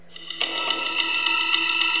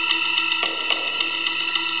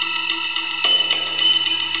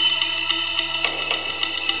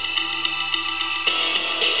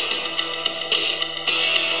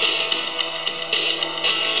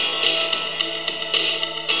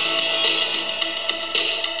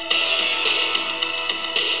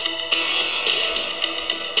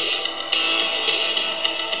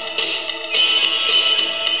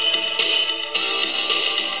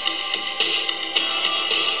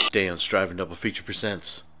Dan's Driving Double Feature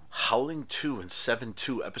presents Howling 2 and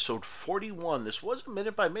 7-2, episode 41. This was a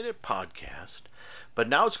minute-by-minute podcast, but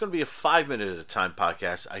now it's going to be a 5-minute-at-a-time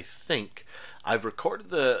podcast, I think. I've recorded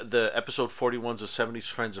the episode 41s of 70s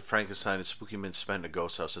Friends of Frankenstein and Spooky Men Spent in a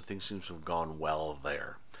Ghost House, and things seem to have gone well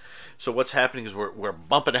there. So what's happening is we're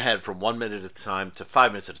bumping ahead from 1 minute at a time to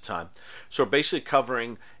 5 minutes at a time. So we're basically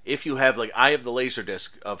covering, if you have, like, I have the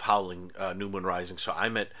Laserdisc of Howling, New Moon Rising, so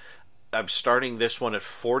I'm starting this one at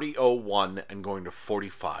 40:01 and going to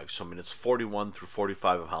 45. So minutes 41 through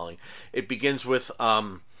 45 of Howling. It begins with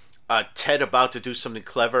Ted about to do something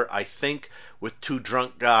clever, I think, with two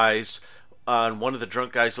drunk guys. And one of the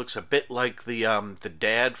drunk guys looks a bit like the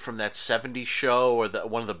dad from that 70s show, or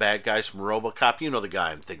one of the bad guys from RoboCop. You know the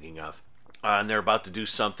guy I'm thinking of. And they're about to do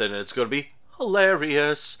something, and it's going to be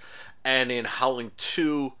hilarious. And in Howling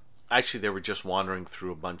 2, actually, they were just wandering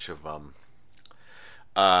through a bunch of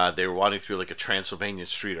they were wandering through like a Transylvanian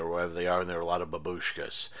street or wherever they are, and there were a lot of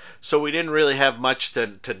babushkas. So we didn't really have much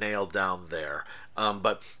to nail down there.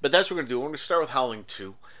 But that's what we're going to do. We're going to start with Howling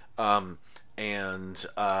 2. And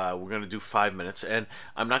we're going to do 5 minutes. And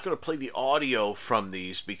I'm not going to play the audio from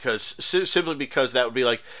these simply because that would be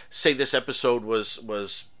like, say this episode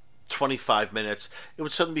was 25 minutes. It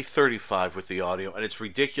would suddenly be 35 with the audio. And it's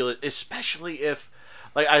ridiculous, especially if...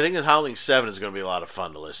 Like, I think the Howling 7 is going to be a lot of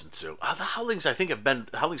fun to listen to. The Howlings, Howling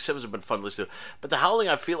 7s have been fun to listen to. But the Howling,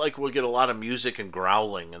 I feel like we'll get a lot of music and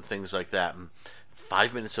growling and things like that. And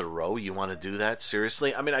 5 minutes in a row, you want to do that?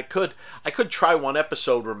 Seriously? I mean, I could try one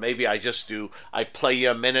episode where maybe I play you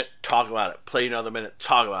a minute, talk about it. Play you another minute,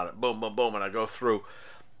 talk about it. Boom, boom, boom, and I go through.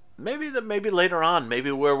 Maybe later on,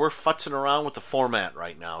 maybe we're futzing around with the format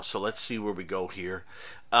right now. So let's see where we go here.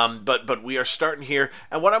 But we are starting here,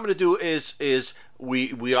 and what I'm going to do is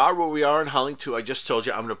we are where we are in Howling 2. I just told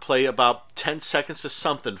you I'm going to play about 10 seconds of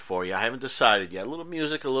something for you. I haven't decided yet. A little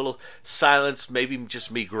music, a little silence, maybe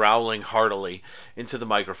just me growling heartily into the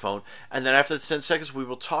microphone, and then after the 10 seconds, we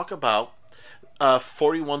will talk about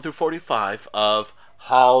 41 through 45 of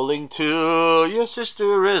Howling 2. Your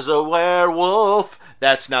sister is a werewolf.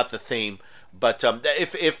 That's not the theme. But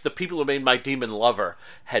if the people who made My Demon Lover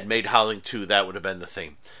had made Howling 2, that would have been the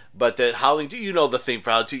theme. But the Howling 2, you know the theme for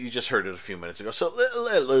Howling 2. You just heard it a few minutes ago. So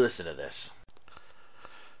listen to this.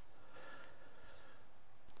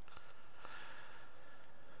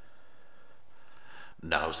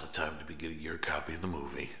 Now's the time to be getting your copy of the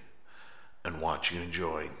movie and watching and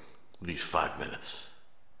enjoying these 5 minutes.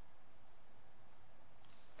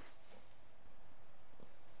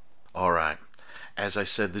 All right. As I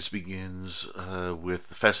said, this begins with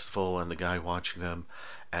the festival and the guy watching them,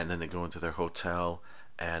 and then they go into their hotel,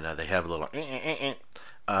 and they have a little...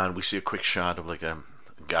 and we see a quick shot of like a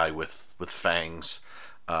guy with fangs,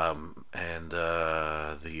 then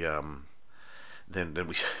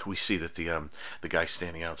we see that the guy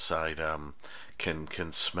standing outside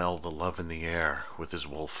can smell the love in the air with his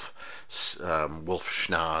wolf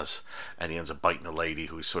schnoz, and he ends up biting a lady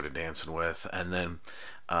who he's sort of dancing with, and then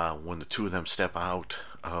when the two of them step out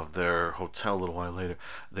of their hotel a little while later,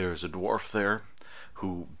 there's a dwarf there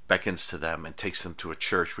who beckons to them and takes them to a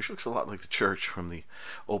church, which looks a lot like the church from the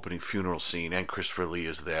opening funeral scene. And Christopher Lee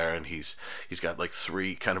is there, and he's got like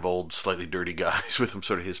three kind of old, slightly dirty guys with him,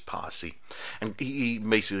 sort of his posse. And he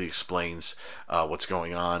basically explains what's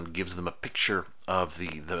going on, gives them a picture of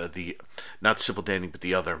the not Sybil Danning, but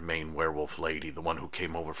the other main werewolf lady, the one who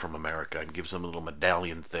came over from America, and gives them a little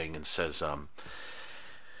medallion thing and says...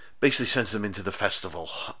 basically sends them into the festival,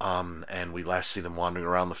 and we last see them wandering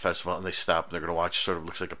around the festival, and they stop, and they're going to watch sort of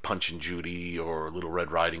looks like a Punch and Judy or Little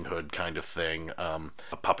Red Riding Hood kind of thing, a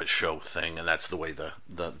puppet show thing, and that's the way the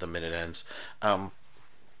minute ends.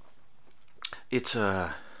 It's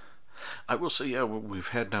I will say, yeah, we've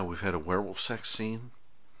had a werewolf sex scene,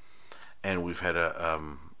 and we've had a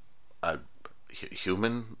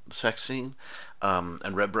human sex scene,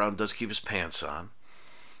 and Red Brown does keep his pants on.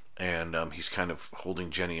 And he's kind of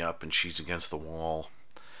holding Jenny up, and she's against the wall.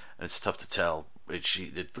 And it's tough to tell.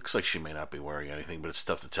 It looks like she may not be wearing anything, but it's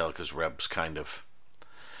tough to tell because Reb's kind of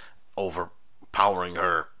overpowering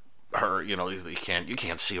her. You know, you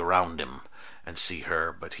can't see around him and see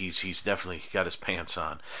her, but he's definitely got his pants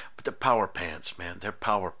on. But they're power pants, man. They're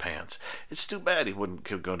power pants. It's too bad he wouldn't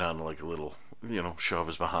go down to like a little, show of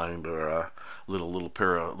his behind, or a little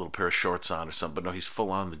pair of shorts on or something. But no, he's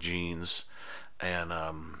full on the jeans. And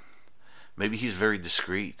maybe he's very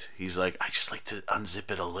discreet. He's like, I just like to unzip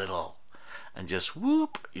it a little and just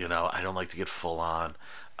whoop. I don't like to get full on.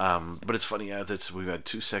 But it's funny, we've had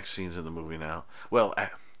two sex scenes in the movie now. Well,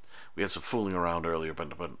 we had some fooling around earlier,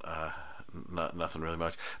 but nothing really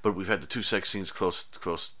much. But we've had the two sex scenes close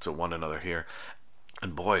to one another here.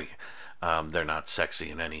 And boy, they're not sexy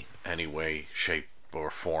in any way, shape, or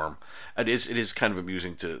form. It is kind of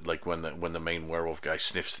amusing to like when the main werewolf guy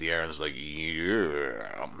sniffs the air and is like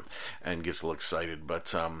yeah, and gets a little excited.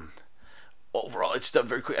 But overall, it's done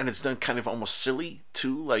very quick, and it's done kind of almost silly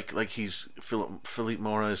too. Like Philippe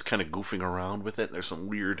Mora is kind of goofing around with it. There's some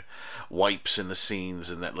weird wipes in the scenes,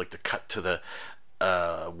 and that like the cut to the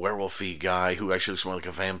werewolfy guy who actually looks more like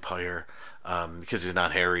a vampire because he's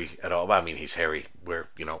not hairy at all. Well, I mean, he's hairy where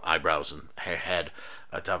eyebrows and head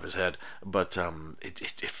atop of his head, but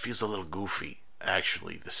it feels a little goofy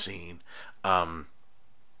actually, the scene. And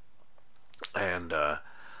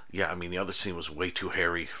yeah, I mean, the other scene was way too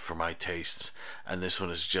hairy for my tastes, and this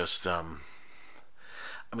one is just I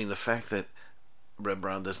mean, the fact that Red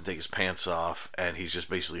Brown doesn't take his pants off, and he's just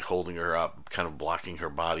basically holding her up, kind of blocking her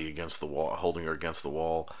body against the wall, holding her against the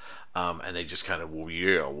wall, and they just kind of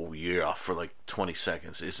yeah for like 20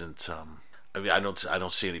 seconds. Isn't I mean, I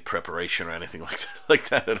don't see any preparation or anything like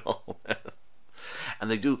that at all.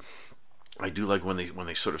 And I do like when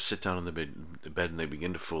they sort of sit down in the bed and they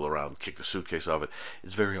begin to fool around, kick the suitcase off it.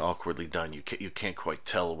 It's very awkwardly done. You can't quite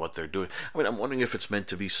tell what they're doing. I mean, I'm wondering if it's meant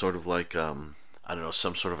to be sort of like I don't know,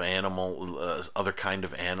 some sort of animal, other kind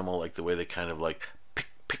of animal, like the way they kind of like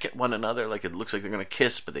pick at one another, like it looks like they're gonna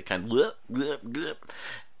kiss, but they kind of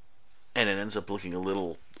and it ends up looking a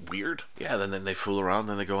little weird. Yeah, then they fool around,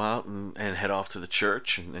 then they go out and head off to the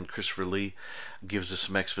church, and Christopher Lee gives us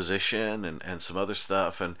some exposition and some other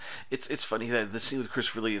stuff, and it's funny that the scene with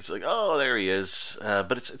Christopher Lee, it's like, oh, there he is,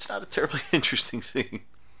 but it's not a terribly interesting scene.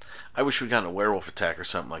 I wish we'd gotten a werewolf attack or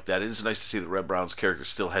something like that. It is nice to see that Red Brown's character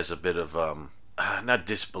still has a bit of not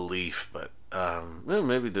disbelief, but well,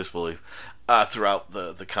 maybe disbelief throughout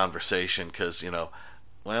the conversation, because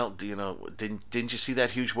well, didn't you see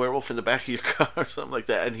that huge werewolf in the back of your car or something like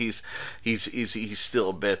that? And he's still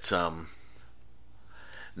a bit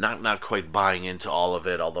not quite buying into all of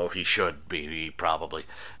it, although he should be probably.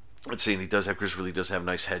 Let's see, and Chris really does have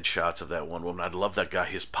nice headshots of that one woman. I love that guy,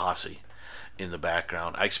 his posse in the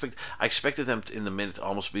background. I expected them in the minute to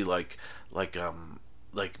almost be like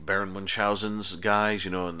Baron Munchausen's guys,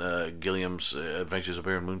 in Gilliam's Adventures of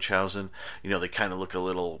Baron Munchausen. They kind of look a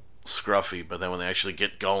little scruffy, but then when they actually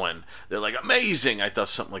get going, they're like amazing. I thought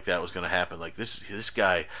something like that was going to happen. Like this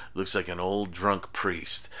guy looks like an old drunk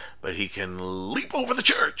priest, but he can leap over the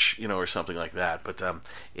church, or something like that. But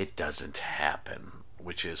it doesn't happen,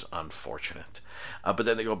 which is unfortunate. But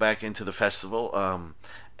then they go back into the festival,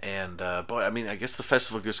 and boy, I mean, I guess the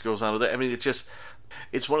festival just goes on with it. I mean,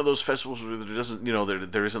 it's one of those festivals where there doesn't,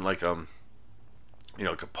 there isn't like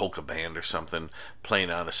like a polka band or something playing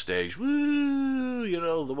on a stage. Woo!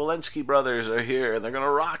 The Walensky brothers are here and they're gonna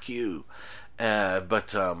rock you.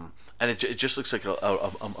 But it just looks like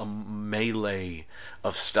a melee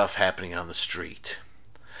of stuff happening on the street.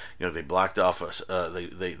 They blocked off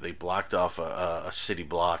they blocked off a city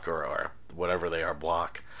block or whatever they are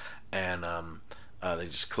block, and they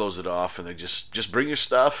just close it off, and they just bring your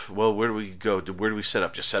stuff. Well, where do we go? Where do we set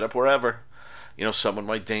up? Just set up wherever. Someone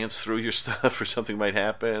might dance through your stuff, or something might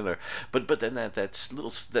happen, but then that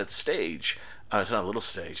stage. It's not a little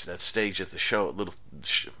stage. That stage at the show,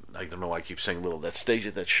 I don't know why I keep saying little. That stage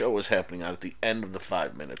at that show is happening on at the end of the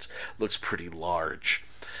 5 minutes. Looks pretty large,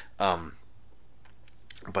 but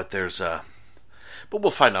but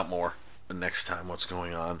we'll find out more next time what's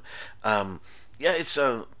going on. Yeah, it's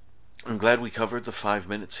I'm glad we covered the 5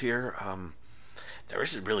 minutes here. There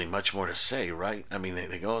isn't really much more to say, right? I mean,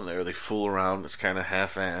 they go in there, they fool around, it's kind of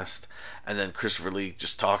half-assed, and then Christopher Lee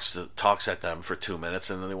just talks at them for 2 minutes,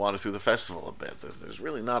 and then they wander through the festival a bit. There's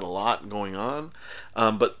really not a lot going on,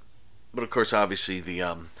 but of course, obviously,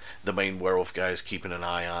 the main werewolf guy is keeping an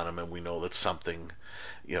eye on him, and we know that something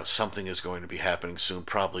is going to be happening soon,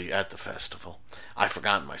 probably at the festival. I've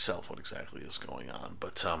forgotten myself what exactly is going on,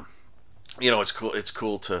 but it's cool.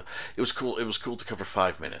 It was cool to cover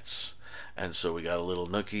 5 minutes. And so we got a little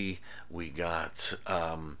nookie, we got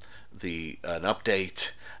an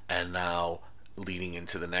update, and now leading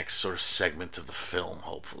into the next sort of segment of the film,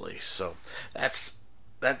 hopefully. So that's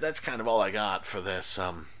kind of all I got for this.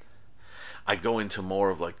 I'd go into more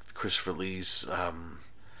of like Christopher Lee's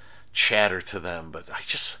chatter to them, but I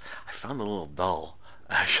found it a little dull,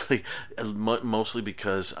 actually, mostly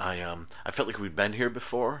because I felt like we'd been here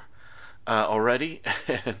before. Already,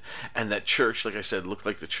 and that church, like I said, looked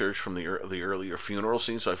like the church from the earlier funeral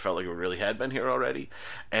scene, so I felt like we really had been here already.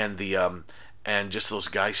 And and just those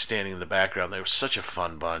guys standing in the background, they were such a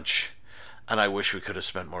fun bunch. and I wish we could have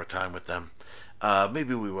spent more time with them.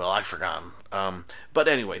 Maybe we will. I forgot. But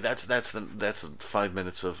anyway, that's 5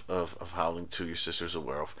 minutes of Howling 2, Your Sister's a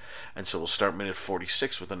Werewolf. And so we'll start minute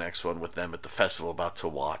 46 with the next one with them at the festival about to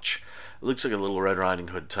watch. It looks like a little Red Riding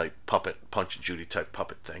Hood type puppet, Punch and Judy type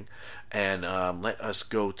puppet thing. And let us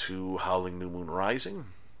go to Howling New Moon Rising.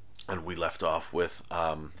 And we left off with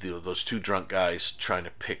those two drunk guys trying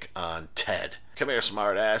to pick on Ted. Come here,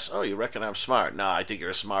 smart ass. Oh, you reckon I'm smart? No, I think you're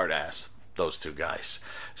a smart ass. Those two guys.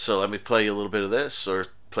 So let me play you a little bit of this, or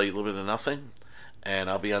play you a little bit of nothing, and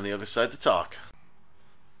I'll be on the other side to talk.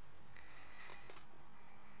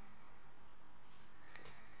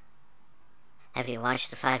 Have you watched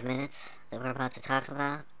the 5 minutes that we're about to talk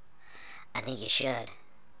about? I think you should.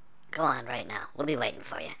 Go on right now. We'll be waiting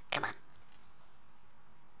for you. Come on.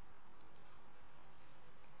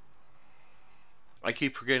 I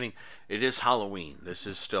keep forgetting it is Halloween. This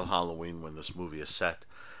is still Halloween when this movie is set.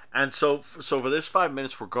 And so for this 5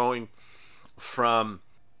 minutes, we're going from,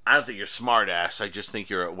 I don't think you're smart ass, I just think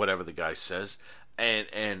you're whatever the guy says.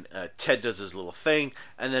 And Ted does his little thing,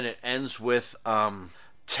 and then it ends with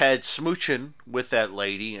Ted smooching with that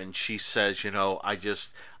lady, and she says,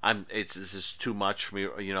 this is too much for me,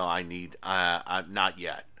 I need, not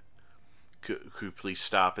yet. Could you please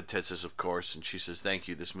stop? And Ted says, of course. And she says, thank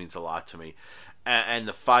you. This means a lot to me. And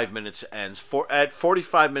the 5 minutes ends. At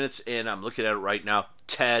 45 minutes in, I'm looking at it right now,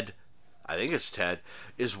 Ted, I think it's Ted,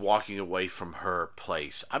 is walking away from her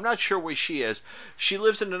place. I'm not sure where she is. She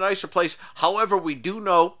lives in a nicer place. However, we do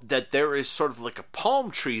know that there is sort of like a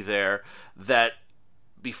palm tree there that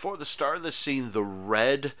before the start of the scene, the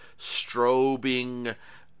red strobing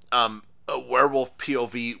a werewolf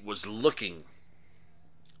POV was looking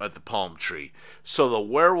at the palm tree. So the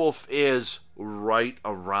werewolf is right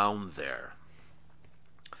around there.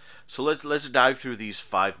 So let's dive through these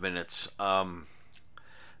 5 minutes.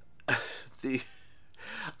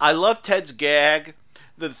 I love Ted's gag.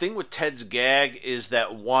 The thing with Ted's gag is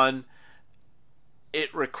that, one,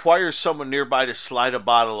 it requires someone nearby to slide a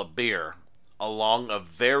bottle of beer along a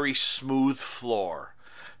very smooth floor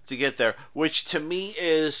to get there, which to me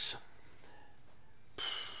is,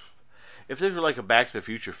 if this were like a Back to the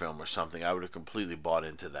Future film or something, I would have completely bought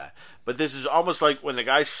into that. But this is almost like when the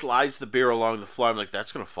guy slides the beer along the floor, I'm like,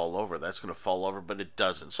 that's going to fall over, but it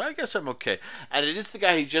doesn't. So I guess I'm okay. And it is the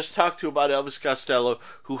guy he just talked to about Elvis Costello,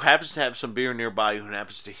 who happens to have some beer nearby, who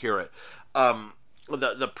happens to hear it.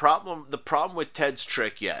 The problem with Ted's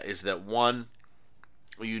trick, is that, one,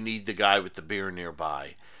 you need the guy with the beer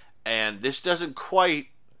nearby. And this doesn't quite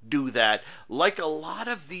do that. Like a lot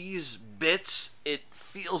of these bits, it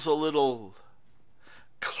feels a little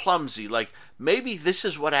clumsy. Like maybe this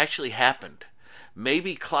is what actually happened.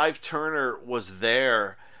 Maybe Clive Turner was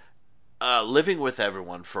there living with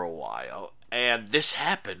everyone for a while, and this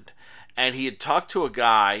happened, and he had talked to a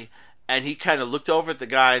guy, and he kind of looked over at the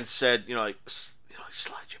guy and said,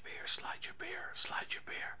 slide your beer,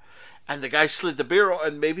 and the guy slid the beer,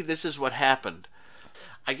 and maybe this is what happened.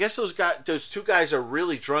 I guess those two guys are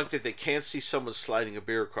really drunk that they can't see someone sliding a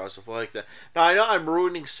beer across the floor like that. Now I know I'm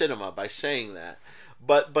ruining cinema by saying that,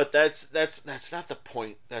 but that's not the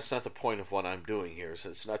point. That's not the point of what I'm doing here.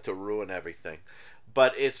 So it's not to ruin everything,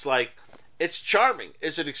 but it's like, it's charming.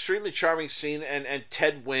 It's an extremely charming scene, and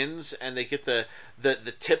Ted wins, and they get the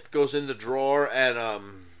tip goes in the drawer, and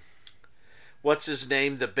what's his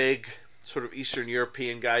name? The big sort of Eastern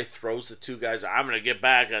European guy throws the two guys. I'm gonna get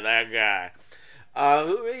back at that guy.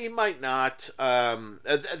 He might not.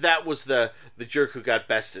 That was the jerk who got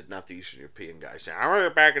bested, not the Eastern European guy saying, I'm gonna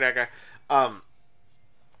get back at that guy.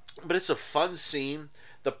 But it's a fun scene.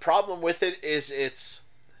 The problem with it is it's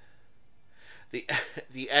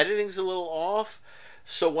the editing's a little off.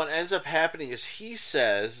 So what ends up happening is he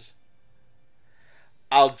says,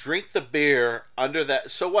 I'll drink the beer under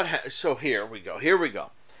that. So here we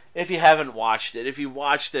go. If you haven't watched it, if you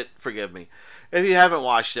watched it, forgive me. If you haven't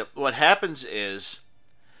watched it, what happens is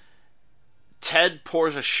Ted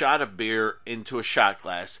pours a shot of beer into a shot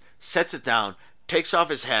glass, sets it down, takes off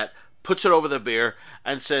his hat, puts it over the beer,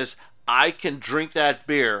 and says, I can drink that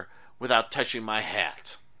beer without touching my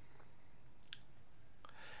hat.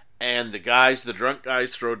 And the drunk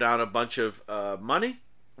guys throw down a bunch of money,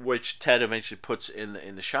 which Ted eventually puts in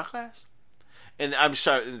the shot glass. And I'm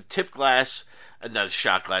sorry, in the tip glass, not the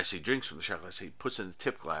shot glass, he drinks from the shot glass, he puts in the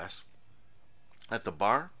tip glass at the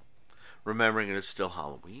bar, remembering it is still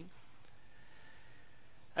Halloween.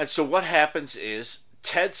 And so what happens is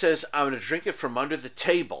Ted says, I'm going to drink it from under the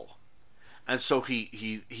table. And so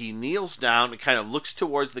he kneels down and kind of looks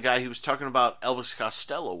towards the guy he was talking about Elvis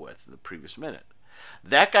Costello with in the previous minute.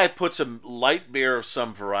 That guy puts a light beer of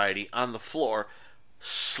some variety on the floor,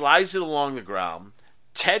 slides it along the ground.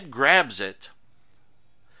 Ted grabs it,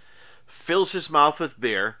 fills his mouth with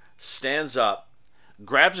beer, stands up,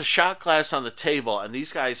 grabs a shot glass on the table, and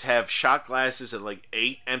these guys have shot glasses and like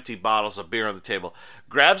 8 empty bottles of beer on the table.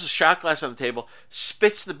 Grabs a shot glass on the table,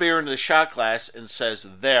 spits the beer into the shot glass, and says,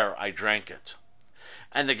 "There, I drank it."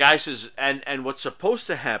 And the guy says, and what's supposed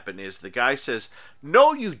to happen is the guy says,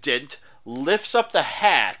 "No, you didn't," lifts up the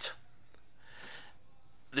hat.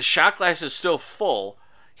 The shot glass is still full.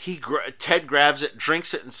 Ted grabs it,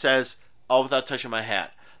 drinks it, and says, "All without touching my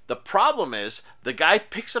hat." The problem is, the guy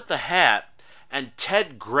picks up the hat, and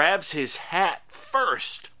Ted grabs his hat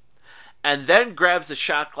first, and then grabs the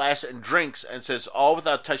shot glass and drinks and says, "All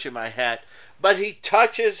without touching my hat." But he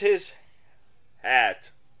touches his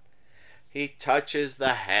hat. He touches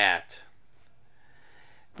the hat.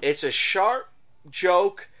 It's a sharp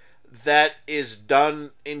joke that is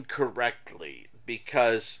done incorrectly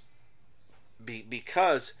because you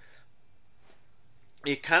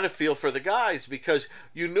kind of feel for the guys because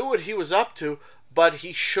you knew what he was up to, but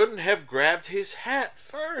he shouldn't have grabbed his hat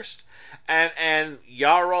first. And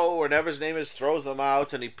Yarrow, or whatever his name is, throws them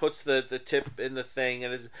out, and he puts the tip in the thing,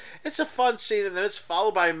 and it's a fun scene, and then it's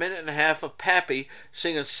followed by a minute and a half of Pappy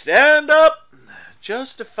singing, "Stand up,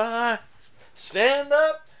 justify, stand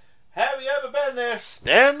up, have you ever been there?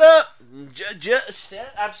 Stand up, I'm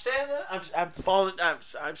standing, I'm falling,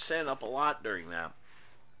 I'm standing up a lot during that."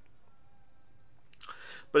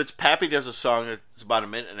 But it's Pappy does a song that's about a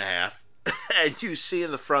minute and a half, and you see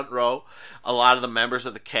in the front row a lot of the members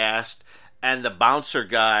of the cast, and the bouncer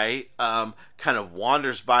guy kind of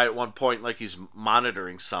wanders by at one point like he's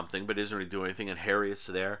monitoring something, but isn't really doing anything, and Harriet's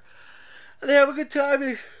there. And they have a good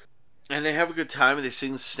time. And they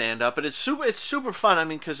sing Stand Up, and it's super fun. I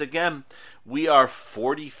mean, because again, we are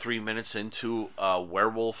 43 minutes into a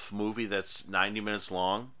werewolf movie that's 90 minutes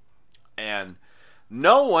long, and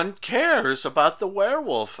no one cares about the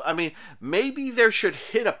werewolf. I mean, maybe there should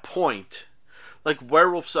hit a point, like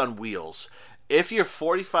Werewolves on Wheels. If you're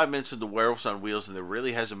 45 minutes into Werewolves on Wheels and there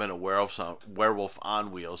really hasn't been a werewolf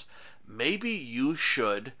on Wheels, maybe you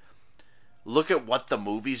should look at what the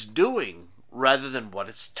movie's doing rather than what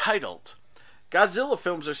it's titled. Godzilla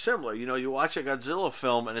films are similar. You know, you watch a Godzilla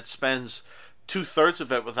film and it spends 2/3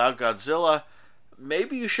 of it without Godzilla.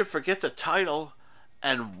 Maybe you should forget the title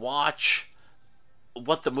and watch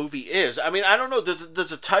what the movie is. I mean, I don't know.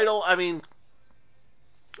 Does a title? I mean,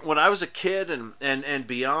 when I was a kid and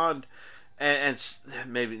beyond, and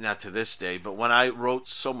maybe not to this day, but when I wrote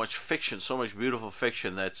so much fiction, so much beautiful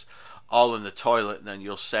fiction that's all in the toilet, and then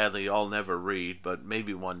you'll sadly all never read, but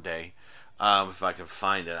maybe one day, if I can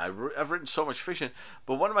find it. I've written so much fiction,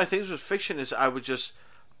 but one of my things with fiction is I would just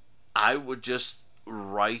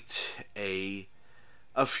write a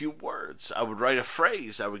few words. I would write a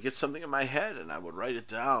phrase. I would get something in my head and I would write it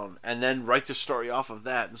down and then write the story off of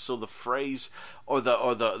that. And so the phrase or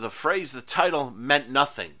the title meant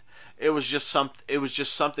nothing. It was just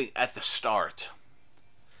something at the start.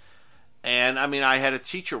 And I mean, I had a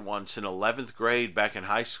teacher once in 11th grade back in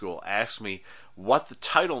high school ask me what the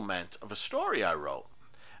title meant of a story I wrote.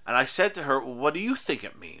 And I said to her, "Well, what do you think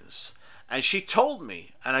it means?" And she told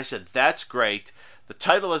me, and I said, "That's great. The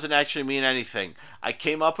title doesn't actually mean anything." I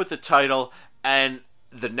came up with the title, and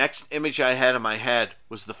the next image I had in my head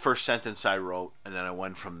was the first sentence I wrote, and then I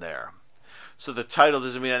went from there. So the title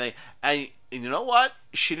doesn't mean anything. And you know what?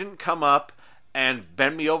 She didn't come up and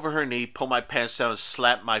bend me over her knee, pull my pants down, and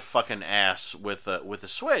slap my fucking ass with a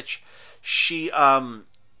switch. She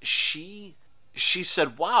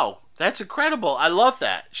said, "Wow, that's incredible. I love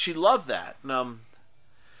that." She loved that.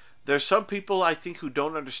 There's some people, I think, who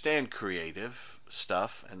don't understand creative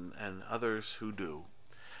stuff, and others who do.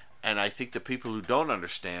 And I think the people who don't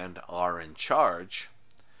understand are in charge.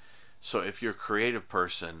 So if you're a creative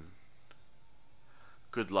person,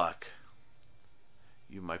 good luck.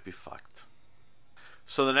 You might be fucked.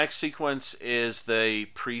 So the next sequence is the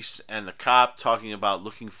priest and the cop talking about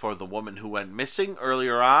looking for the woman who went missing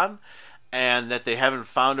earlier on, and that they haven't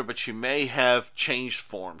found her, but she may have changed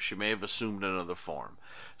form. She may have assumed another form.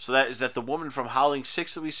 So that is the woman from Howling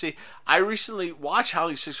 6 that we see. I recently watched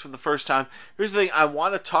Howling 6 for the first time. Here's the thing. I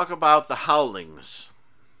want to talk about the Howlings.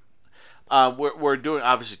 We're doing,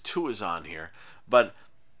 obviously 2 is on here, but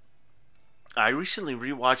I recently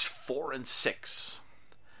rewatched 4 and 6.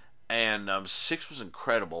 And 6 was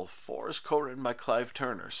incredible. 4 is co-written by Clive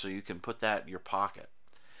Turner, so you can put that in your pocket.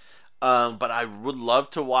 But I would love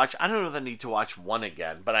to watch, I don't know if I need to watch 1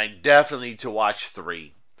 again, but I definitely need to watch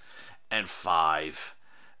 3 and 5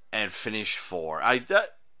 and finish 4. I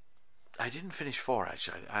didn't finish 4,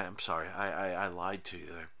 actually. I'm sorry. I lied to you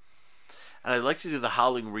there. and I'd like to do the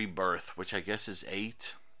Howling Rebirth, which I guess is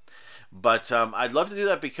 8. But I'd love to do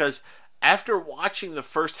that because after watching the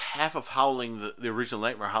first half of Howling, the original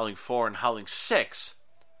Nightmare, Howling 4 and Howling 6,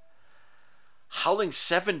 Howling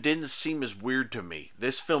 7 didn't seem as weird to me.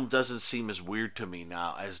 This film doesn't seem as weird to me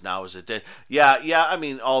now as it did. Yeah, I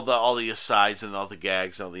mean all the asides and all the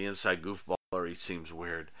gags and all the inside goofballery seems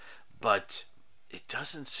weird, but it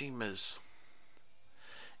doesn't seem as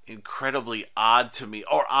incredibly odd to me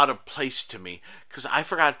or out of place to me, because I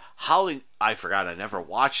forgot I never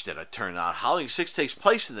watched it. It turned out Howling 6 takes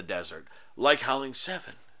place in the desert like Howling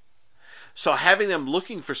 7. So having them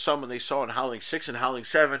looking for someone they saw in Howling 6 and Howling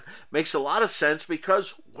 7 makes a lot of sense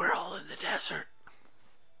because we're all in the desert.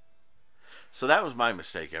 So that was my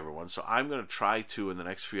mistake, everyone. So I'm going to try to, in the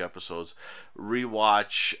next few episodes,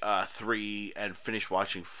 rewatch 3 and finish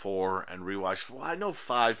watching 4 and rewatch. Well, I know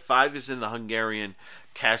 5. 5 is in the Hungarian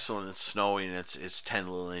castle and it's snowing and it's 10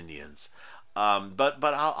 little Indians. But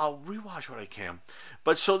I'll rewatch what I can.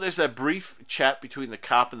 But so there's that brief chat between the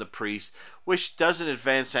cop and the priest, which doesn't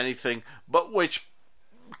advance anything, but which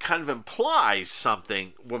kind of implies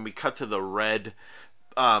something when we cut to the red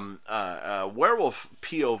werewolf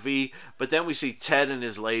POV. But then we see Ted and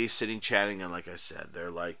his lady sitting chatting, and like I said, they're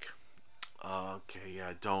like, okay,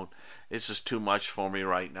 yeah, it's just too much for me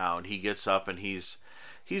right now. And he gets up and he has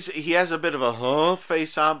a bit of a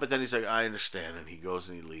face on, but then he's like, I understand, and he goes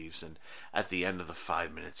and he leaves. And at the end of the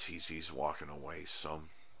 5 minutes, he's walking away. So,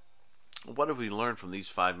 what have we learned from these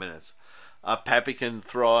 5 minutes? Pappy can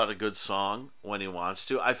throw out a good song when he wants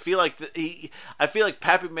to. I feel like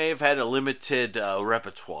Pappy may have had a limited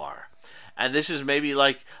repertoire, and this is maybe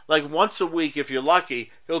like once a week, if you're lucky,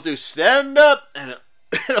 he'll do Stand Up, and it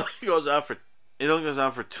only goes on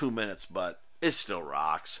for 2 minutes, but it still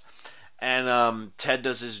rocks. And Ted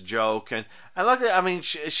does his joke, and luckily, I mean,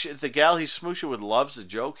 the gal he's smooching with loves the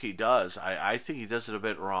joke he does. I think he does it a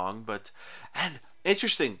bit wrong, and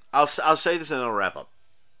interesting. I'll say this and then I'll wrap up.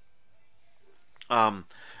 And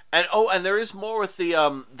there is more with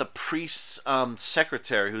the priest's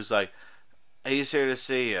secretary, who's like, he's here to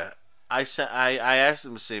see you. I asked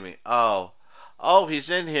him to see me. Oh,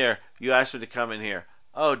 he's in here. You asked me to come in here.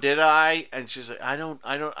 Oh, did I? And she's like, I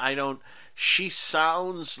don't. She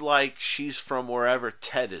sounds like she's from wherever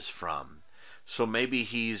Ted is from. So maybe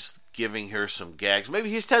he's giving her some gags. Maybe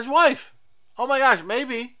he's Ted's wife. Oh my gosh,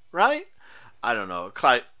 maybe, right? I don't know.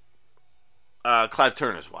 Clive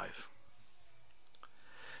Turner's wife.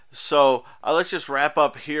 So let's just wrap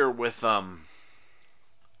up here with where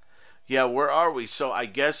are we? So I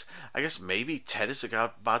guess maybe Ted is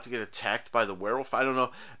about to get attacked by the werewolf. I don't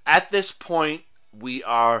know. At this point, we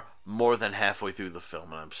are more than halfway through the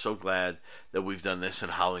film, and I'm so glad that we've done this in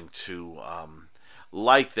Howling 2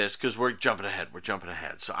 like this, because we're jumping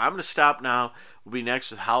ahead. So I'm going to stop now. We'll be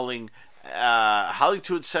next with Howling 2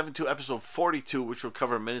 and 7-2, episode 42, which will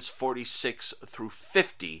cover minutes 46 through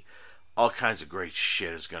 50. All kinds of great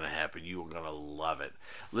shit is going to happen. You are going to love it.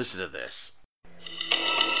 Listen to this.